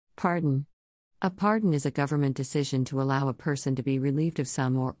Pardon. A pardon is a government decision to allow a person to be relieved of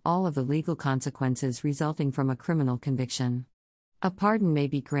some or all of the legal consequences resulting from a criminal conviction. A pardon may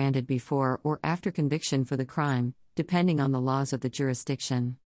be granted before or after conviction for the crime, depending on the laws of the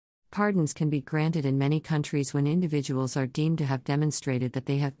jurisdiction. Pardons can be granted in many countries when individuals are deemed to have demonstrated that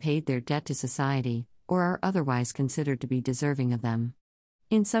they have paid their debt to society, or are otherwise considered to be deserving of them.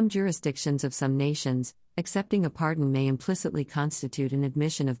 In some jurisdictions of some nations, accepting a pardon may implicitly constitute an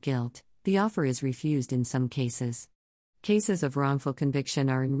admission of guilt. The offer is refused in some cases. Cases of wrongful conviction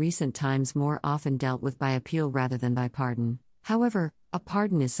are in recent times more often dealt with by appeal rather than by pardon. However, a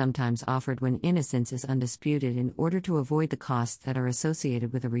pardon is sometimes offered when innocence is undisputed in order to avoid the costs that are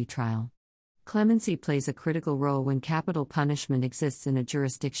associated with a retrial. Clemency plays a critical role when capital punishment exists in a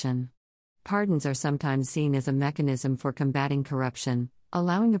jurisdiction. Pardons are sometimes seen as a mechanism for combating corruption,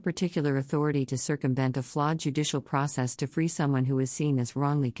 allowing a particular authority to circumvent a flawed judicial process to free someone who is seen as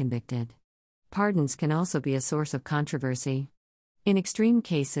wrongly convicted. Pardons can also be a source of controversy. In extreme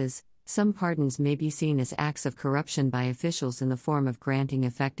cases, some pardons may be seen as acts of corruption by officials in the form of granting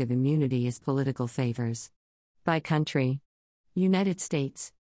effective immunity as political favors. By country: United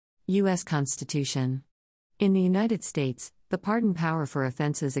States. U.S. Constitution. In the United States, the pardon power for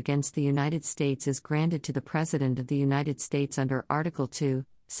offenses against the United States is granted to the President of the United States under Article 2,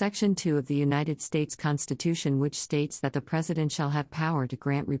 Section 2 of the United States Constitution, which states that the President shall have power to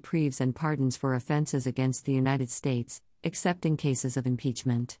grant reprieves and pardons for offenses against the United States, except in cases of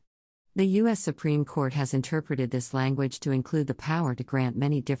impeachment. The U.S. Supreme Court has interpreted this language to include the power to grant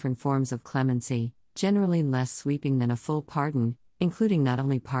many different forms of clemency, generally less sweeping than a full pardon, including not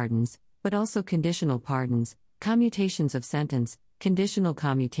only pardons, but also conditional pardons, commutations of sentence, conditional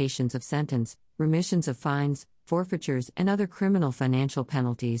commutations of sentence, remissions of fines, forfeitures and other criminal financial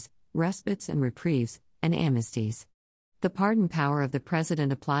penalties, respites and reprieves, and amnesties. The pardon power of the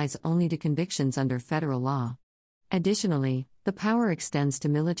President applies only to convictions under federal law. Additionally, the power extends to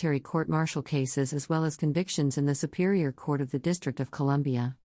military court-martial cases as well as convictions in the Superior Court of the District of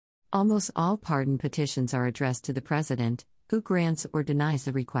Columbia. Almost all pardon petitions are addressed to the President, who grants or denies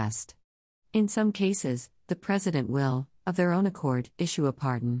the request. In some cases, the President will, of their own accord, issue a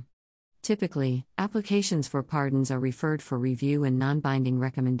pardon. Typically, applications for pardons are referred for review and non-binding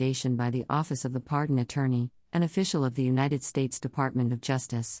recommendation by the Office of the Pardon Attorney, an official of the United States Department of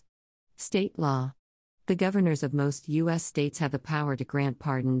Justice. State law. The governors of most U.S. states have the power to grant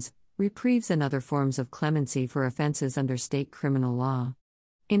pardons, reprieves and other forms of clemency for offenses under state criminal law.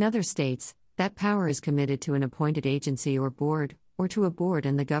 In other states, that power is committed to an appointed agency or board, or to a board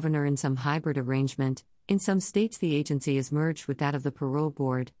and the governor in some hybrid arrangement. In some states the agency is merged with that of the parole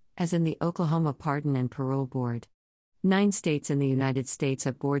board, as in the Oklahoma Pardon and Parole Board. 9 states in the United States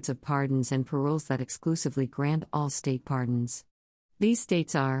have boards of pardons and paroles that exclusively grant all state pardons. These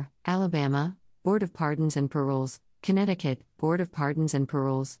states are Alabama, Board of Pardons and Paroles; Connecticut, Board of Pardons and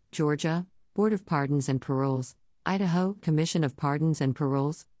Paroles; Georgia, Board of Pardons and Paroles; Idaho, Commission of Pardons and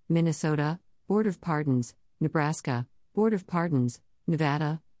Paroles; Minnesota, Board of Pardons; Nebraska, Board of Pardons;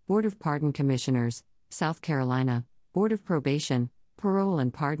 Nevada, Board of Pardon Commissioners; South Carolina, Board of Probation, Parole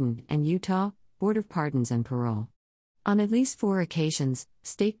and Pardon; and Utah, Board of Pardons and Parole. On at least 4 occasions,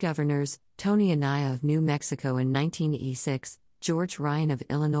 state governors, Tony Anaya of New Mexico in 1986, George Ryan of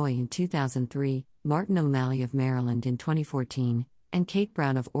Illinois in 2003, Martin O'Malley of Maryland in 2014, and Kate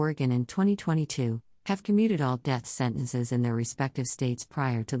Brown of Oregon in 2022, have commuted all death sentences in their respective states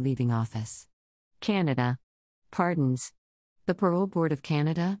prior to leaving office. Canada. Pardons. The Parole Board of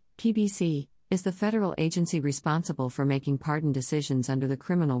Canada, PBC, is the federal agency responsible for making pardon decisions under the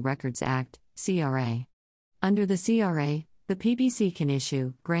Criminal Records Act, CRA. Under the CRA, the PBC can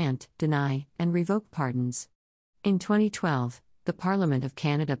issue, grant, deny, and revoke pardons. In 2012, the Parliament of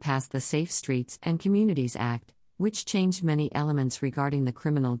Canada passed the Safe Streets and Communities Act, which changed many elements regarding the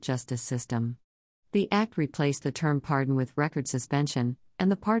criminal justice system. The act replaced the term pardon with record suspension,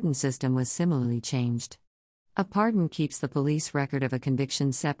 and the pardon system was similarly changed. A pardon keeps the police record of a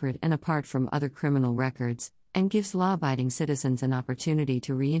conviction separate and apart from other criminal records, and gives law-abiding citizens an opportunity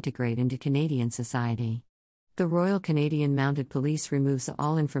to reintegrate into Canadian society. The Royal Canadian Mounted Police removes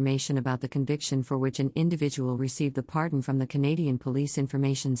all information about the conviction for which an individual received the pardon from the Canadian Police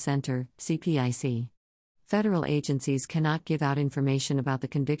Information Centre, CPIC. Federal agencies cannot give out information about the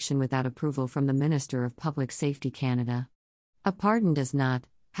conviction without approval from the Minister of Public Safety Canada. A pardon does not,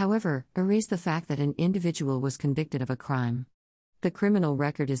 however, erase the fact that an individual was convicted of a crime. The criminal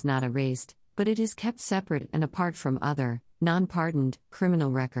record is not erased, but it is kept separate and apart from other, non-pardoned, criminal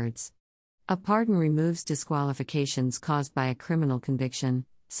records. A pardon removes disqualifications caused by a criminal conviction,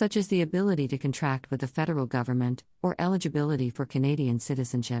 such as the ability to contract with the federal government or eligibility for Canadian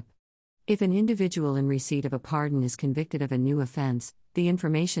citizenship. If an individual in receipt of a pardon is convicted of a new offense, the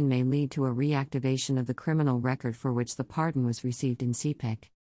information may lead to a reactivation of the criminal record for which the pardon was received in CPIC.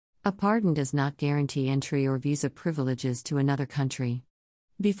 A pardon does not guarantee entry or visa privileges to another country.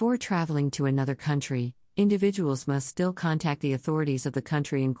 Before traveling to another country, individuals must still contact the authorities of the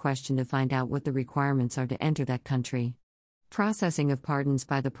country in question to find out what the requirements are to enter that country. Processing of pardons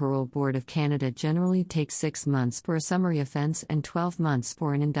by the Parole Board of Canada generally takes 6 months for a summary offence and 12 months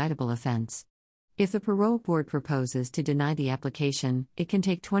for an indictable offence. If the Parole Board proposes to deny the application, it can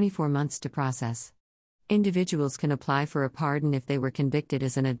take 24 months to process. Individuals can apply for a pardon if they were convicted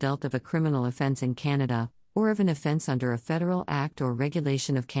as an adult of a criminal offence in Canada, or of an offence under a federal act or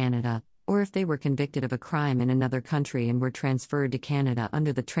regulation of Canada, or if they were convicted of a crime in another country and were transferred to Canada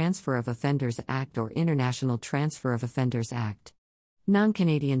under the Transfer of Offenders Act or International Transfer of Offenders Act.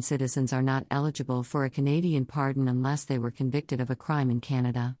 Non-Canadian citizens are not eligible for a Canadian pardon unless they were convicted of a crime in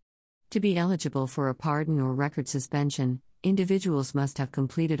Canada. To be eligible for a pardon or record suspension, individuals must have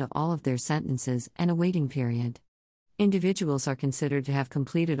completed all of their sentences and a waiting period. Individuals are considered to have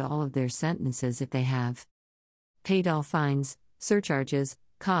completed all of their sentences if they have paid all fines, surcharges,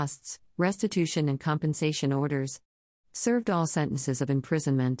 costs, restitution and compensation orders, served all sentences of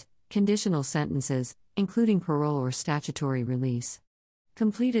imprisonment, conditional sentences, including parole or statutory release,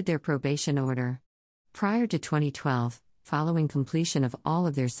 completed their probation order. Prior to 2012, following completion of all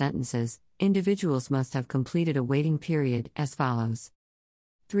of their sentences, individuals must have completed a waiting period as follows: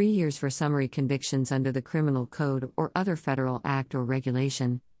 3 years for summary convictions under the Criminal Code or other federal act or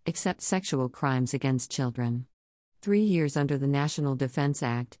regulation, except sexual crimes against children. 3 years under the National Defense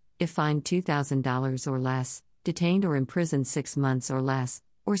Act, if fined $2,000 or less, detained or imprisoned 6 months or less,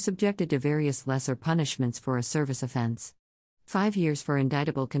 or subjected to various lesser punishments for a service offense. 5 years for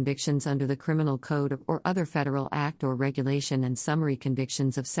indictable convictions under the Criminal Code or other federal act or regulation and summary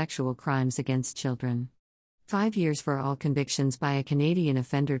convictions of sexual crimes against children. 5 years for all convictions by a Canadian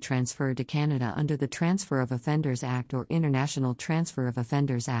offender transferred to Canada under the Transfer of Offenders Act or International Transfer of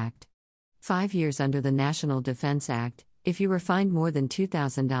Offenders Act. 5 years under the National Defense Act, if you were fined more than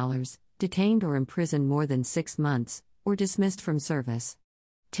 $2,000, detained or imprisoned more than 6 months, or dismissed from service.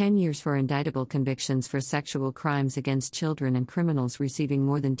 10 years for indictable convictions for sexual crimes against children and criminals receiving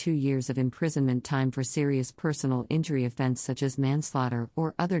more than 2 years of imprisonment time for serious personal injury offense such as manslaughter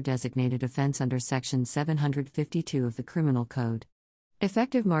or other designated offense under Section 752 of the Criminal Code.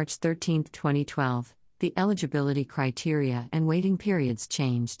 Effective March 13, 2012, the eligibility criteria and waiting periods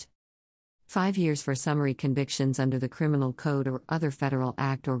changed. 5 years for summary convictions under the Criminal Code or other federal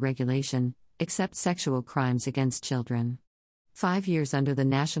act or regulation, except sexual crimes against children. 5 years under the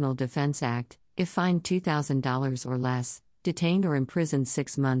National Defense Act, if fined $2,000 or less, detained or imprisoned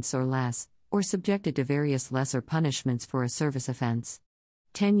 6 months or less, or subjected to various lesser punishments for a service offense.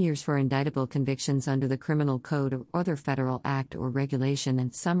 10 years for indictable convictions under the Criminal Code or other federal act or regulation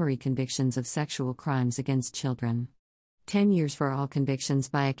and summary convictions of sexual crimes against children. 10 years for all convictions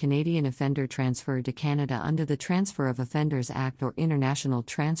by a Canadian offender transferred to Canada under the Transfer of Offenders Act or International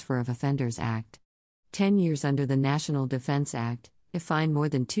Transfer of Offenders Act. 10 years under the National Defense Act, if fined more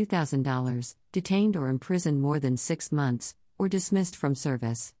than $2,000, detained or imprisoned more than 6 months, or dismissed from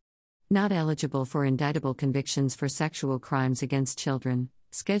service. Not eligible for indictable convictions for sexual crimes against children,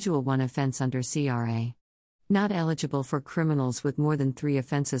 Schedule 1 offense under CRA. Not eligible for criminals with more than 3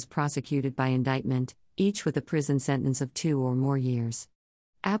 offenses prosecuted by indictment, each with a prison sentence of 2 or more years.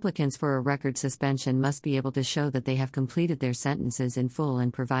 Applicants for a record suspension must be able to show that they have completed their sentences in full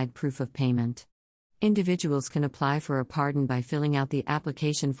and provide proof of payment. Individuals can apply for a pardon by filling out the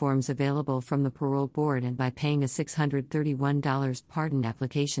application forms available from the Parole Board and by paying a $631 pardon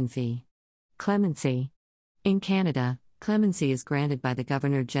application fee. Clemency. In Canada, clemency is granted by the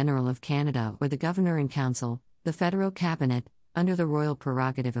Governor-General of Canada or the Governor-in-Council, the Federal Cabinet, under the Royal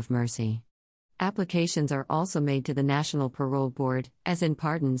Prerogative of Mercy. Applications are also made to the National Parole Board, as in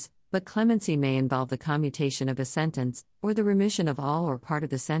pardons, but clemency may involve the commutation of a sentence, or the remission of all or part of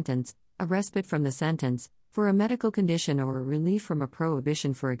the sentence, a respite from the sentence, for a medical condition or a relief from a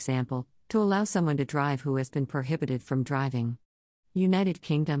prohibition, for example, to allow someone to drive who has been prohibited from driving. United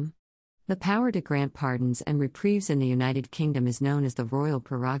Kingdom. The power to grant pardons and reprieves in the United Kingdom is known as the Royal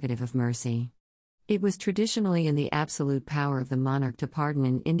Prerogative of Mercy. It was traditionally in the absolute power of the monarch to pardon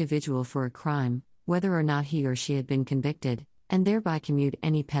an individual for a crime, whether or not he or she had been convicted, and thereby commute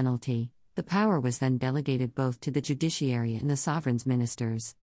any penalty. The power was then delegated both to the judiciary and the sovereign's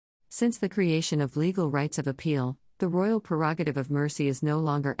ministers. Since the creation of legal rights of appeal, the royal prerogative of mercy is no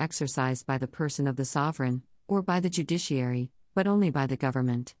longer exercised by the person of the sovereign, or by the judiciary, but only by the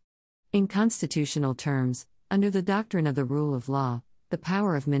government. In constitutional terms, under the doctrine of the rule of law, the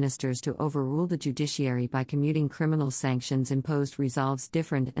power of ministers to overrule the judiciary by commuting criminal sanctions imposed resolves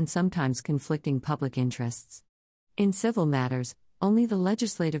different and sometimes conflicting public interests. In civil matters, only the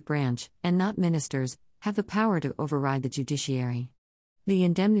legislative branch, and not ministers, have the power to override the judiciary. The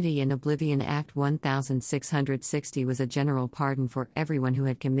Indemnity and Oblivion Act 1660 was a general pardon for everyone who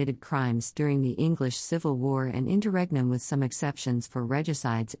had committed crimes during the English Civil War and interregnum, with some exceptions for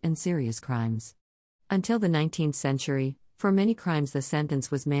regicides and serious crimes. Until the 19th century, for many crimes the sentence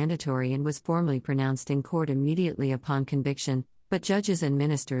was mandatory and was formally pronounced in court immediately upon conviction, but judges and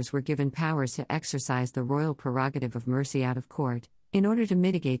ministers were given powers to exercise the royal prerogative of mercy out of court, in order to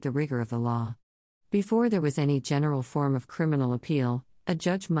mitigate the rigor of the law. Before there was any general form of criminal appeal, a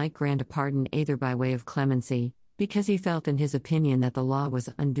judge might grant a pardon either by way of clemency, because he felt in his opinion that the law was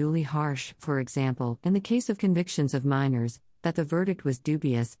unduly harsh, for example, in the case of convictions of minors, that the verdict was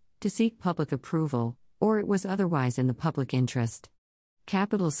dubious, to seek public approval, or it was otherwise in the public interest.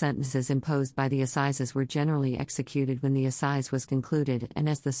 Capital sentences imposed by the assizes were generally executed when the assize was concluded and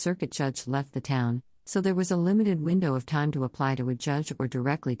as the circuit judge left the town, so there was a limited window of time to apply to a judge or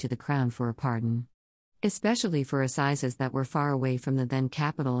directly to the Crown for a pardon. Especially for assizes that were far away from the then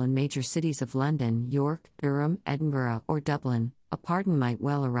capital and major cities of London, York, Durham, Edinburgh, or Dublin, a pardon might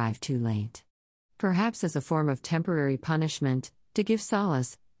well arrive too late. Perhaps as a form of temporary punishment, to give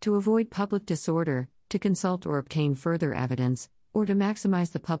solace, to avoid public disorder, to consult or obtain further evidence, or to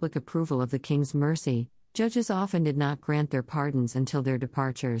maximize the public approval of the king's mercy, judges often did not grant their pardons until their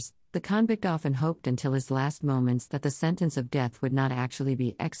departures. The convict often hoped until his last moments that the sentence of death would not actually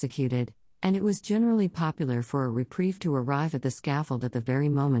be executed, and it was generally popular for a reprieve to arrive at the scaffold at the very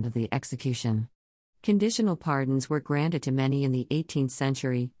moment of the execution. Conditional pardons were granted to many in the 18th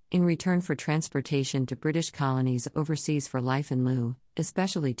century, in return for transportation to British colonies overseas for life in lieu,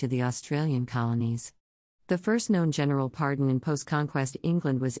 especially to the Australian colonies. The first known general pardon in post-conquest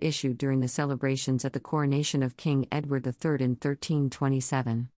England was issued during the celebrations at the coronation of King Edward III in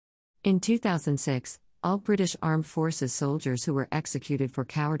 1327. In 2006, all British Armed Forces soldiers who were executed for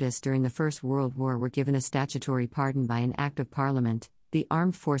cowardice during the First World War were given a statutory pardon by an Act of Parliament, the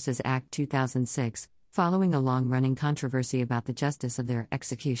Armed Forces Act 2006, following a long-running controversy about the justice of their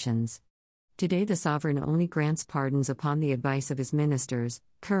executions. Today the sovereign only grants pardons upon the advice of his ministers.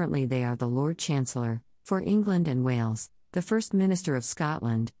 Currently they are the Lord Chancellor for England and Wales, the First Minister of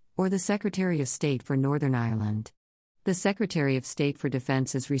Scotland, or the Secretary of State for Northern Ireland. The Secretary of State for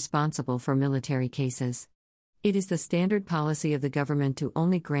Defence is responsible for military cases. It is the standard policy of the government to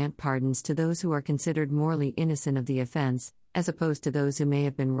only grant pardons to those who are considered morally innocent of the offence, as opposed to those who may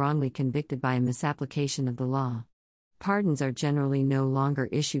have been wrongly convicted by a misapplication of the law. Pardons are generally no longer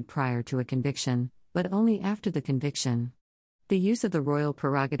issued prior to a conviction, but only after the conviction. The use of the royal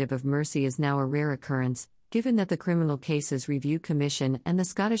prerogative of mercy is now a rare occurrence, given that the Criminal Cases Review Commission and the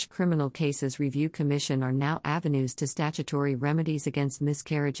Scottish Criminal Cases Review Commission are now avenues to statutory remedies against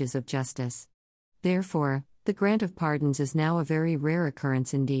miscarriages of justice. Therefore, the grant of pardons is now a very rare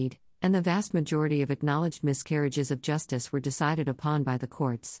occurrence indeed, and the vast majority of acknowledged miscarriages of justice were decided upon by the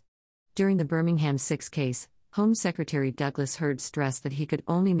courts. During the Birmingham 6 case, Home Secretary Douglas Hurd stressed that he could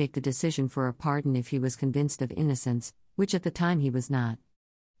only make the decision for a pardon if he was convinced of innocence, which at the time he was not.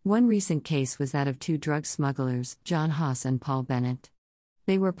 One recent case was that of two drug smugglers, John Haas and Paul Bennett.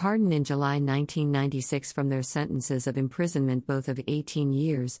 They were pardoned in July 1996 from their sentences of imprisonment, both of 18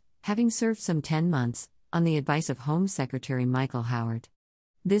 years, having served some 10 months, on the advice of Home Secretary Michael Howard.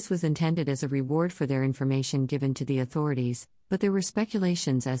 This was intended as a reward for their information given to the authorities, but there were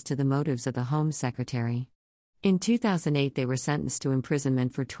speculations as to the motives of the Home Secretary. In 2008 they were sentenced to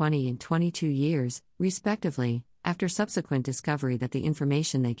imprisonment for 20 and 22 years, respectively, after subsequent discovery that the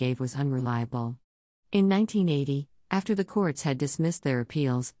information they gave was unreliable. In 1980, after the courts had dismissed their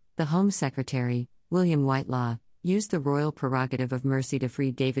appeals, the Home Secretary, William Whitelaw, used the royal prerogative of mercy to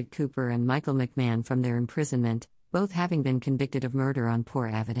free David Cooper and Michael McMahon from their imprisonment, both having been convicted of murder on poor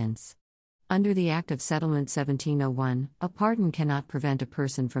evidence. Under the Act of Settlement 1701, a pardon cannot prevent a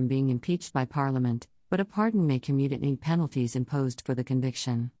person from being impeached by Parliament, but a pardon may commute any penalties imposed for the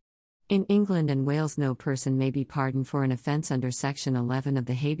conviction. In England and Wales, no person may be pardoned for an offence under Section 11 of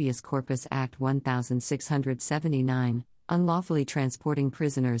the Habeas Corpus Act 1679, unlawfully transporting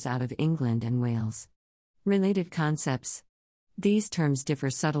prisoners out of England and Wales. Related concepts. These terms differ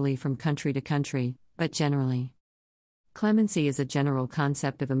subtly from country to country, but generally. Clemency is a general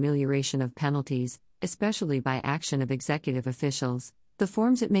concept of amelioration of penalties, especially by action of executive officials. The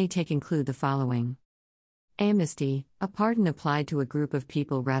forms it may take include the following. Amnesty, a pardon applied to a group of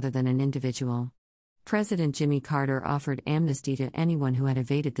people rather than an individual. President Jimmy Carter offered amnesty to anyone who had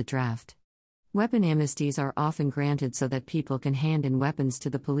evaded the draft. Weapon amnesties are often granted so that people can hand in weapons to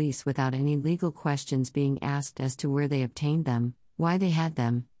the police without any legal questions being asked as to where they obtained them, why they had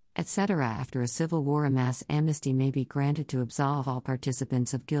them, etc. After a civil war, a mass amnesty may be granted to absolve all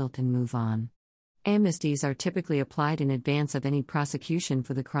participants of guilt and move on. Amnesties are typically applied in advance of any prosecution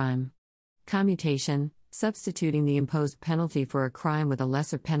for the crime. Commutation, substituting the imposed penalty for a crime with a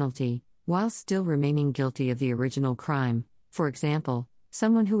lesser penalty, while still remaining guilty of the original crime. For example,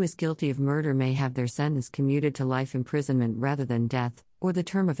 someone who is guilty of murder may have their sentence commuted to life imprisonment rather than death, or the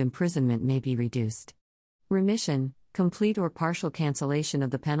term of imprisonment may be reduced. Remission, complete or partial cancellation of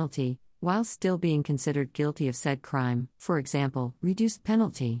the penalty, while still being considered guilty of said crime, for example, reduced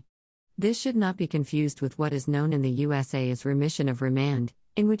penalty. This should not be confused with what is known in the USA as remission of remand,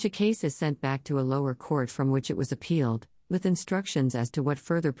 in which a case is sent back to a lower court from which it was appealed, with instructions as to what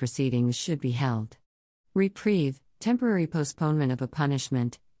further proceedings should be held. Reprieve, temporary postponement of a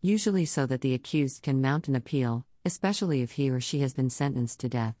punishment, usually so that the accused can mount an appeal, especially if he or she has been sentenced to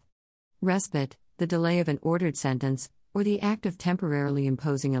death. Respite, the delay of an ordered sentence, or the act of temporarily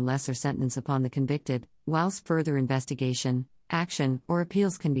imposing a lesser sentence upon the convicted, whilst further investigation, action, or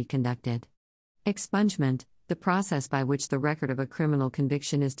appeals can be conducted. Expungement, the process by which the record of a criminal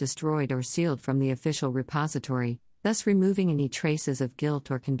conviction is destroyed or sealed from the official repository, thus removing any traces of guilt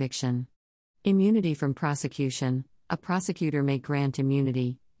or conviction. Immunity from prosecution, a prosecutor may grant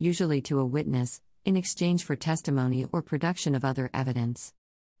immunity, usually to a witness, in exchange for testimony or production of other evidence.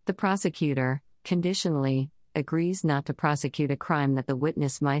 The prosecutor, conditionally, agrees not to prosecute a crime that the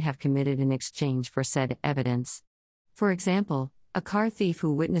witness might have committed in exchange for said evidence. For example, a car thief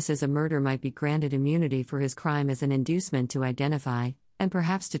who witnesses a murder might be granted immunity for his crime as an inducement to identify, and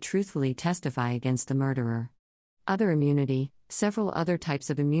perhaps to truthfully testify against the murderer. Other immunity, several other types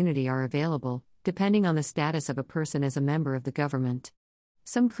of immunity are available, depending on the status of a person as a member of the government.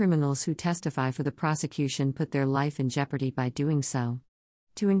 Some criminals who testify for the prosecution put their life in jeopardy by doing so.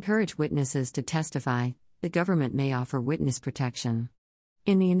 To encourage witnesses to testify, the government may offer witness protection.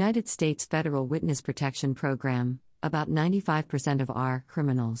 In the United States Federal Witness Protection Program, about 95% of are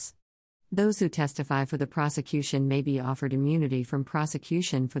criminals. Those who testify for the prosecution may be offered immunity from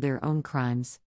prosecution for their own crimes.